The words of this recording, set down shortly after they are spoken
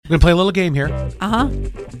going to play a little game here. Uh-huh.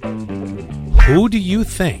 Who do you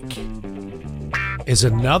think is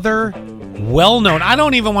another well-known, I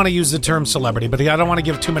don't even want to use the term celebrity, but I don't want to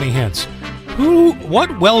give too many hints.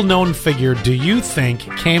 What well-known figure do you think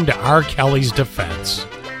came to R. Kelly's defense?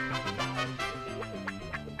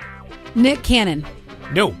 Nick Cannon.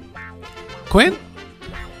 No. Quinn?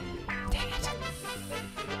 Dang it.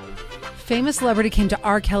 Famous celebrity came to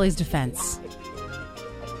R. Kelly's defense.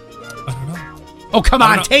 I don't know. Oh, come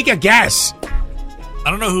on, take a guess. I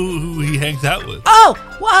don't know who he hangs out with. Oh,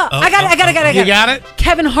 wow. I got it. You got it?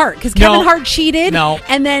 Kevin Hart, because Kevin Hart cheated. No.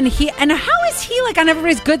 And then how is he like on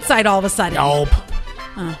everybody's good side all of a sudden? Nope.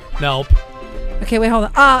 Nope. Okay, wait, hold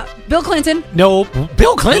on. Bill Clinton. Nope.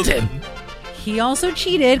 Bill Clinton? He also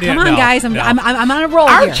cheated. Come Yeah, on, no, guys. I'm no. on a roll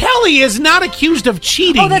R. here. Kelly is not accused of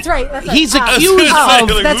cheating. Oh, that's right. He's accused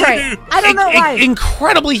of that's right. I don't know why.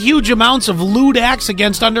 incredibly huge amounts of lewd acts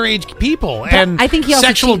against underage people and I think he also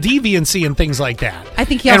sexual deviancy and things like that. I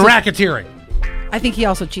think he and also racketeering. I think he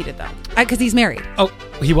also cheated though, because he's married. Oh,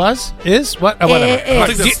 he was? Is? What? Oh, whatever. I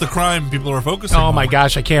think that's the crime people are focusing on. Oh my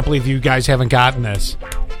gosh, I can't believe you guys haven't gotten this.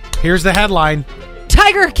 Here's the headline.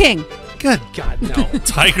 Tiger King. Good God, no.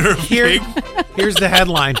 Tiger King. Here's the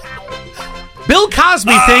headline. Bill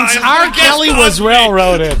Cosby thinks R. Kelly was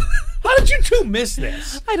railroaded. How did you two miss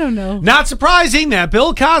this? I don't know. Not surprising that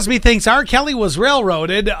Bill Cosby thinks R. Kelly was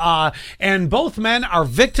railroaded, and both men are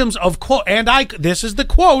victims of, quote, this is the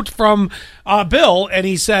quote from Bill, and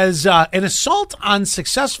he says, an assault on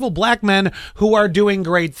successful black men who are doing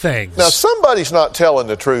great things. Now, somebody's not telling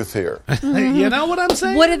the truth here. You know what I'm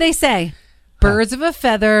saying? What did they say? Birds of a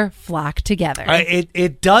feather flock together.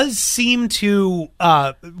 It does seem to,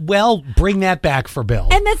 bring that back for Bill.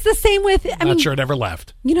 And that's the same with, I mean, Not sure it ever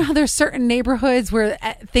left. You know how there's certain neighborhoods where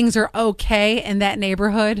things are okay in that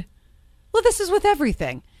neighborhood? Well, this is with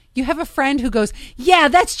everything. You have a friend who goes, yeah,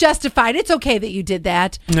 that's justified. It's okay that you did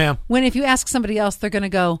that. Yeah. When if you ask somebody else, they're going to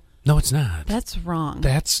go, No, it's not. that's wrong.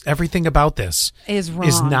 That's everything about this Is wrong.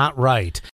 Is not right.